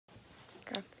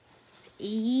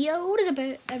Yo, what is up,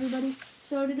 everybody?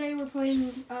 So today we're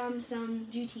playing some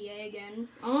GTA again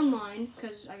online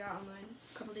because I got online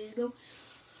a couple days ago.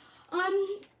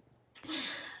 I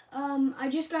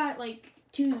just got like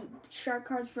 2 shark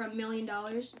cards for $1 million. Huh?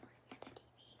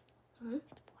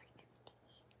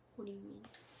 What do you mean?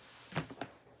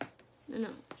 No,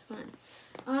 it's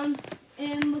fine.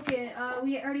 And look at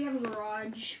we already have a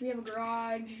garage. We have a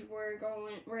garage.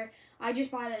 I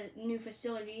just bought a new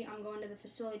facility. I'm going to the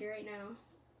facility right now.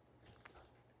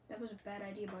 That was a bad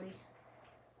idea, buddy.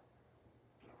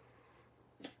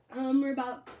 We're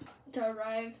about to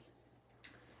arrive.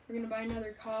 We're gonna buy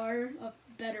another car, a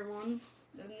better one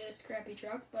than this crappy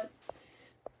truck, but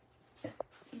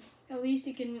at least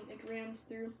it can like ram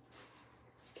through.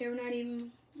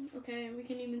 Okay, we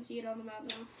can even see it on the map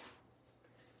now.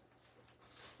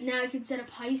 Now I can set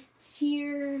up heists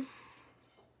here.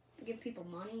 Give people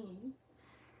money.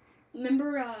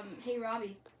 Remember, hey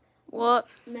Robbie. What?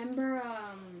 Remember,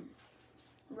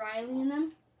 Riley and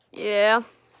them? Yeah.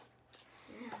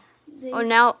 Yeah. Oh,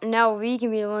 now we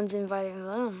can be the ones inviting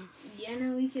them. Yeah,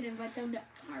 now we can invite them to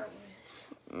ours.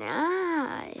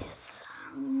 Nice.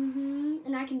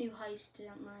 And I can do heists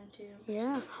on mine too.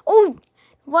 Yeah. Oh,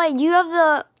 wait, you have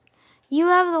the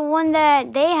one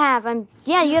that they have.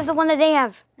 Yeah, you have the one that they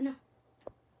have. I know.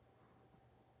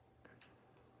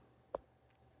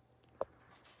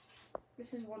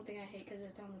 This is one thing I hate because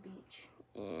it's on the beach.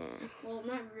 Yeah. Well,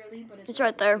 not really, but It's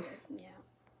right there. Yeah.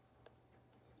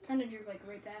 Kind of drew like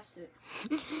right past it.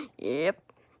 Yep,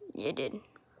 you did.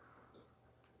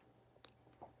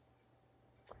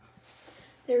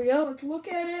 There we go. Let's look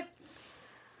at it.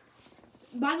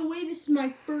 By the way, this is my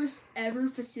first ever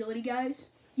facility, guys.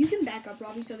 You can back up,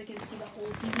 Robbie, so they can see the whole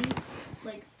TV.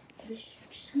 Like,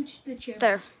 scooch the chair.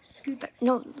 There. Scoot. There.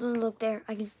 No, look there.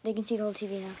 They can see the whole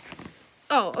TV now.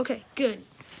 Oh, okay, good. It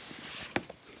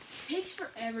takes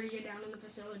forever to get down in the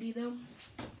facility, though.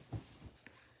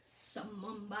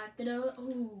 Someone backed it up.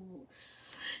 Oh.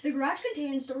 The garage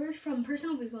contains storage from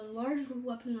personal vehicles, large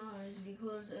weaponized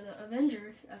vehicles. The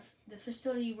Avenger, the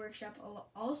facility workshop,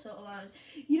 also allows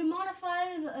you to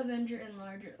modify the Avenger and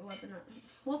larger weapon.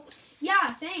 Well,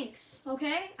 yeah, thanks.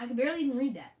 Okay, I could barely even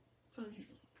read that. I was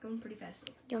going pretty fast.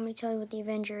 You want me to tell you what the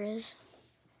Avenger is?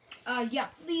 Yeah,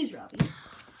 please, Robbie.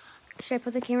 Should I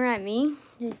put the camera at me?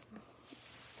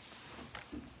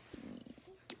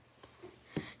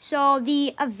 So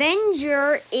the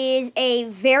Avenger is a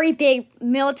very big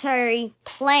military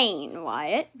plane,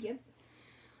 Wyatt. Yep.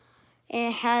 And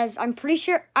it has, I'm pretty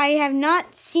sure, I have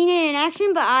not seen it in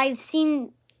action, but I've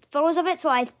seen photos of it, so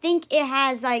I think it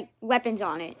has, like, weapons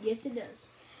on it. Yes, it does.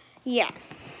 Yeah.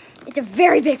 It's a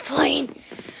very big plane.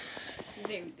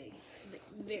 Very big.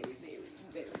 Very, very,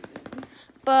 very big.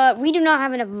 But we do not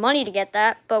have enough money to get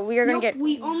that, but we are going to get...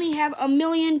 We only have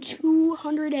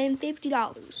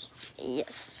 $1,250,000.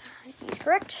 Yes, he's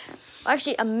correct. Well,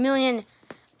 actually,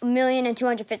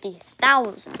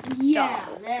 $1,250,000. Yeah,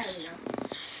 there we go.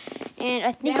 And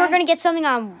I think we're gonna get something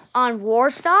on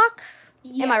Warstock.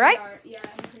 Yeah, Am I right? Yeah,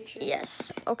 I'm pretty sure.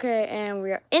 Yes. Okay, and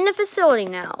we are in the facility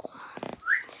now.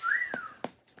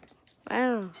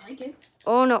 Wow. I like it.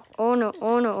 Oh no! Oh no!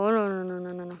 Oh no! Oh no! No! No! No!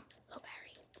 No! No! Low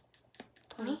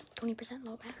battery. 20%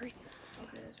 low battery.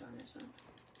 Okay, that's fine.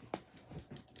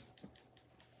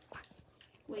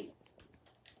 Wait.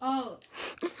 Oh.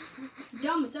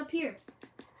 Dumb, it's up here.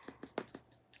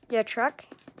 Your truck.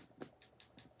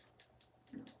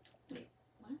 No. Wait,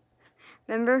 what?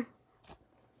 Remember?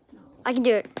 No. I can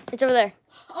do it. It's over there.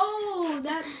 Oh,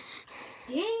 that.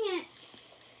 Dang it.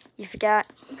 You forgot.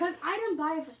 Because I didn't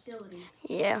buy a facility.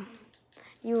 Yeah.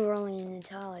 You were only in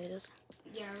Italians.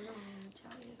 Yeah, I was only in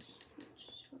Italians.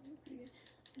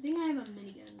 I think I have a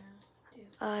minigun now, too.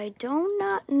 I do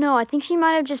not know. I think she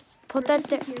might have just put that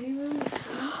there. Security room.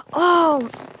 Oh,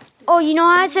 you know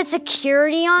how it said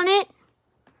security on it?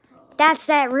 That's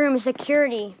that room,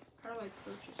 security. How do I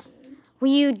purchase it?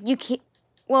 Well, you can't.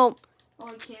 Well, Oh,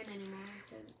 I can't anymore.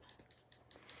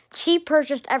 she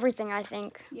purchased everything, I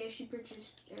think. Yeah, she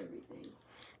purchased everything.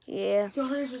 Yeah. So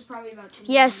hers was probably about 2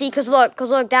 Yeah. See, cause look,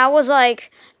 that was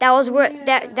where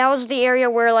Yeah. that was the area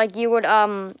where like you would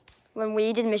when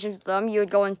we did missions with them, you would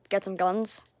go and get some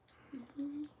guns.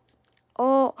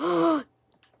 Oh,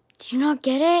 did you not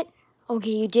get it? Okay,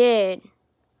 you did.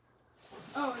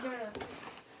 Oh, I gotta.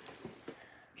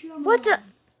 What the?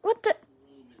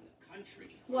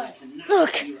 What?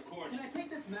 Look. Can I take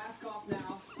this mask off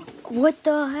now? What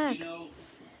the heck? You know,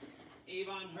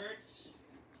 Avon Hertz?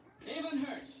 Avon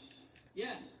Hertz.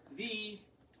 Yes, the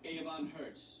Avon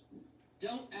Hertz.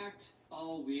 Don't act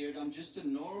all weird. I'm just a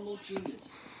normal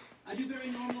genius. I do very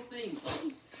normal things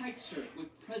like kite surf with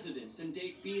presidents and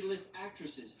date B-list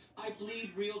actresses. I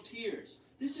bleed real tears.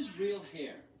 This is real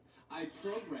hair. I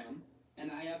program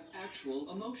and I have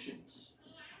actual emotions.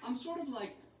 I'm sort of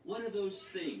like one of those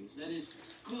things that is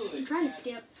good. I'm trying to at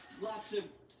skip. lots of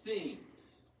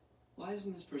things. Why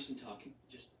isn't this person talking?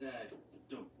 Just,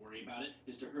 don't worry about it.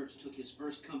 Mr. Hertz took his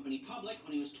first company public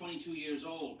when he was 22 years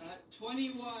old.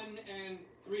 21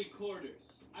 3/4.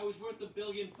 I was worth $1.5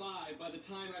 billion by the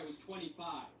time I was 25.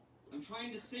 I'm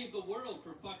trying to save the world,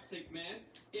 for fuck's sake, man.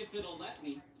 If it'll let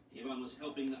me. Ivan was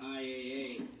helping the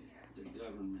IAA, the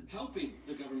government. Helping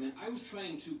the government. I was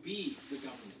trying to be the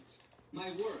government.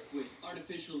 My work with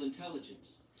artificial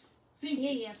intelligence.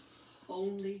 Thinking Yeah.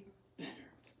 only better.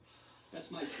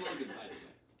 That's my slogan, by the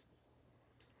way.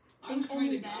 I Think was trying to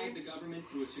only better. guide the government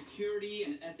through a security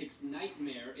and ethics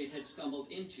nightmare it had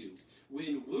stumbled into.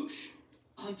 When whoosh,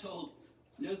 I'm told,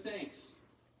 no thanks.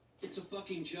 It's a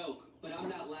fucking joke, but I'm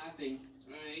not laughing.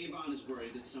 Ivan is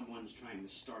worried that someone's trying to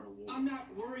start a war. I'm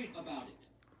not worried about it.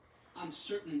 I'm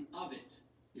certain of it.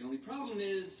 The only problem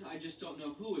is, I just don't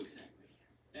know who exactly.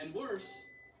 And worse,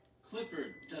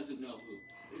 Clifford doesn't know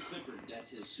who. Clifford, that's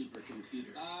his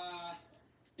supercomputer.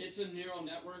 It's a neural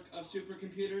network of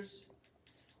supercomputers.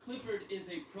 Clifford is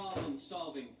a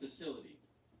problem-solving facility.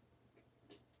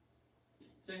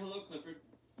 Say hello, Clifford.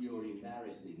 You're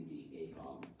embarrassing me,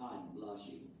 Avon. I'm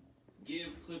blushing. Give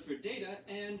Clifford data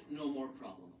and no more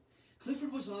problem.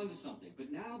 Clifford was onto something,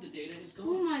 but now the data is gone.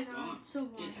 Oh my god, Gone. it's so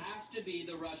It hard. has to be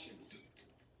the Russians.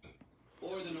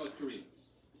 Or the North Koreans.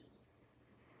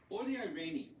 Or the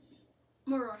Iranians.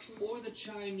 More Russian. Or the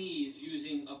Chinese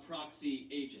using a proxy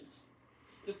agent.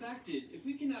 The fact is, if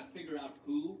we cannot figure out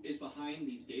who is behind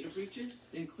these data breaches,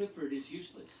 then Clifford is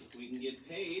useless. If we can get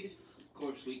paid, of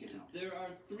course we can help. There are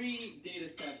 3 data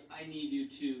thefts I need you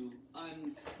to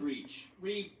unbreach,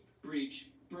 re-breach,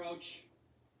 broach.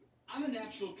 I'm a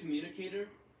natural communicator.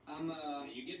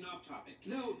 You're getting off topic.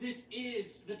 No, this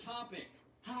is the topic.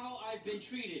 How I've been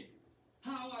treated.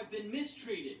 How I've been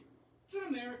mistreated. It's an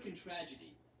American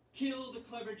tragedy. Kill the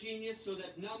clever genius so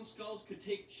that numbskulls could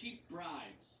take cheap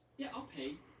bribes. Yeah, I'll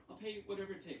pay. I'll pay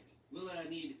whatever it takes. We'll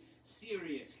need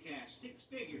serious cash, 6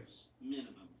 figures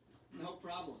minimum. No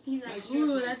problem. He's My like, share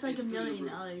ooh, price that's like is $1 through the million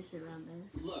roof. around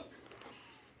there. Look,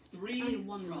 I 3 mean,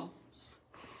 1 million. problems.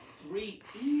 3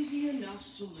 easy enough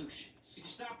solutions. Could you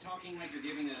stop talking like you're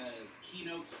giving a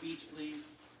keynote speech, please?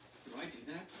 Do I do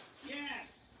that?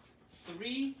 Yes!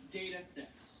 3 data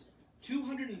thefts.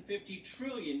 250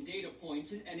 trillion data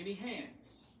points in enemy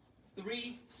hands.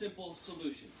 3 simple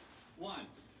solutions. 1.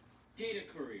 Data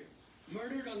courier.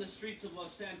 Murdered on the streets of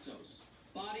Los Santos.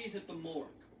 Bodies at the morgue.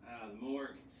 The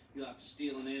morgue. You'll have to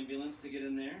steal an ambulance to get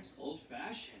in there.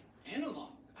 Old-fashioned. Analog.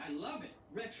 I love it.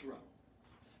 Retro.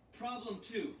 Problem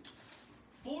 2.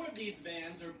 4 of these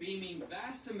vans are beaming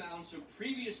vast amounts of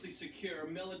previously secure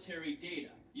military data.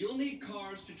 You'll need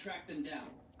cars to track them down.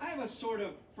 I have a sort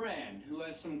of friend who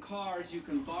has some cars you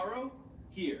can borrow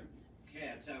here. Okay,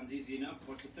 that sounds easy enough.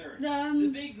 What's the third? The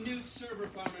big new server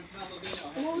farm in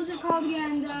Palomino has What was it become called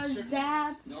again? I'm The certain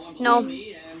Zap? No one No. believed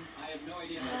me, and I have no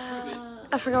idea how to prove it.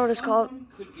 I forgot what it's called. Someone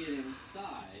could get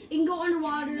inside. It can go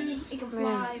underwater. It can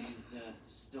fly. These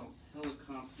stealth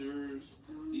helicopters.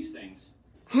 These things.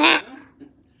 Nah.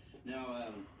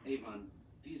 Now, Avon,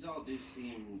 these all do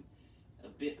seem a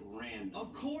bit random.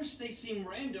 Of course they seem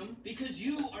random, because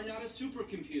you are not a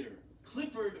supercomputer.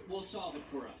 Clifford will solve it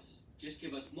for us. Just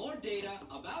give us more data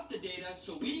about the data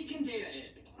so we can data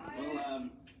it. Well,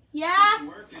 Yeah? good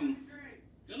work and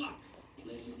good luck.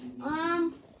 Pleasure to meet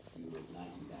you. You look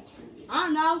nice in that shirt. I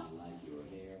don't know. I like your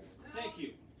hair. Thank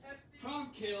you.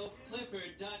 Promkill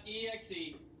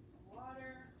Clifford.exe.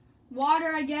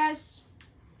 Water, I guess.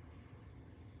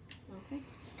 Okay.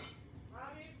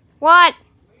 What?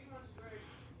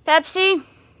 Pepsi?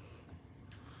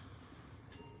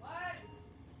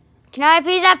 Can I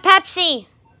please have Pepsi?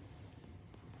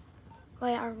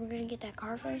 Wait, are we gonna get that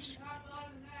car first?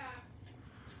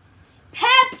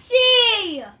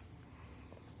 Pepsi!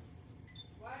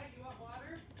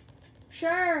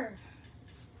 Sure.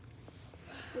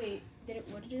 Wait,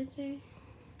 what did it say?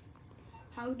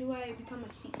 How do I become a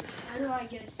CEO? How do I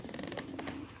get a CEO?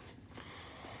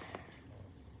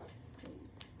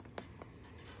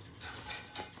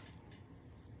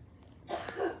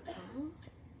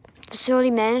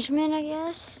 Facility management, I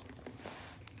guess.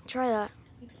 Try that.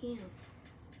 I can't.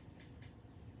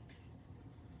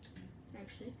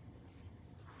 Actually.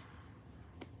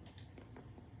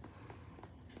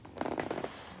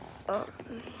 Oh.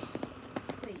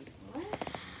 Wait, what?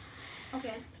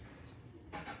 Okay.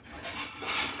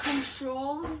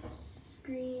 Control screen.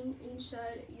 screen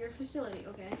inside your facility.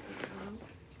 Okay. Okay.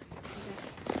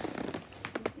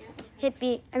 Yeah, okay. Hit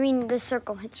B. I mean the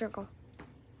circle. Hit circle.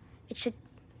 It should.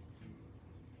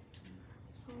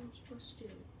 That's all I'm supposed to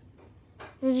do.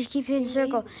 You just keep hitting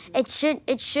circle. It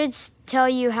should tell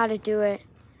you how to do it.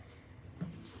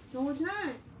 No, it's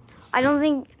not. I don't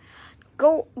think.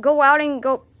 Go out and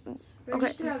go.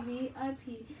 Register a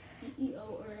VIP, CEO,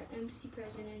 or MC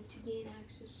president to gain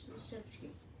access to the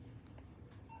subscription.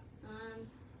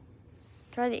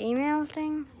 Try the email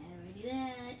thing. I already did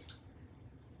that.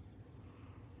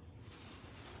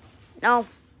 No.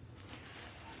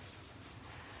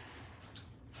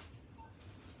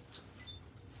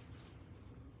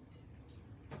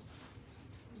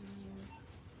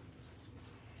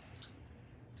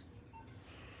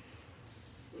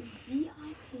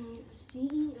 VIP,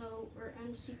 CEO, or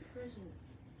MC president.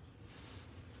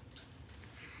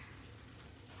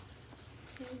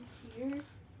 So here.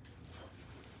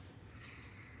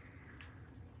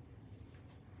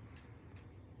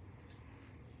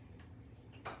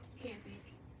 Can't be.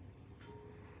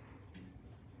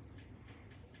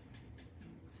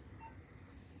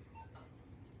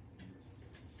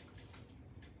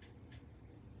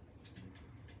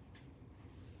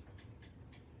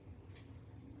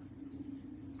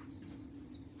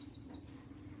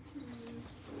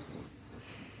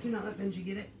 Do not let Benji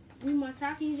get it. Ooh, my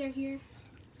Takis are here.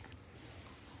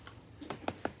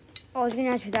 Oh, I was gonna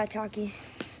ask without Takis.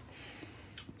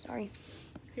 Sorry.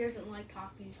 He doesn't like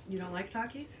Takis. You don't like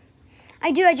Takis? I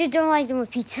do. I just don't like them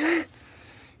with pizza. They're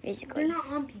Basically. not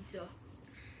on pizza.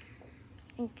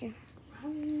 Thank you.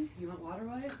 You want water,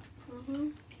 Wyatt? Uh-huh.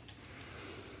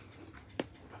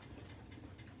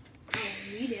 I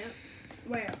don't need it.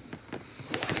 Where?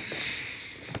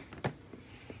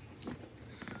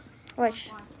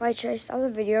 Wait, should I stop the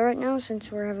video right now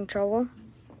since we're having trouble?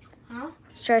 Huh?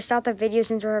 Should I stop the video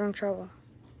since we're having trouble?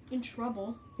 In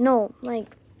trouble. No,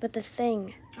 like with the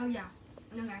thing. Oh, yeah.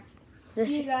 Okay. This,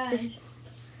 See you guys. This,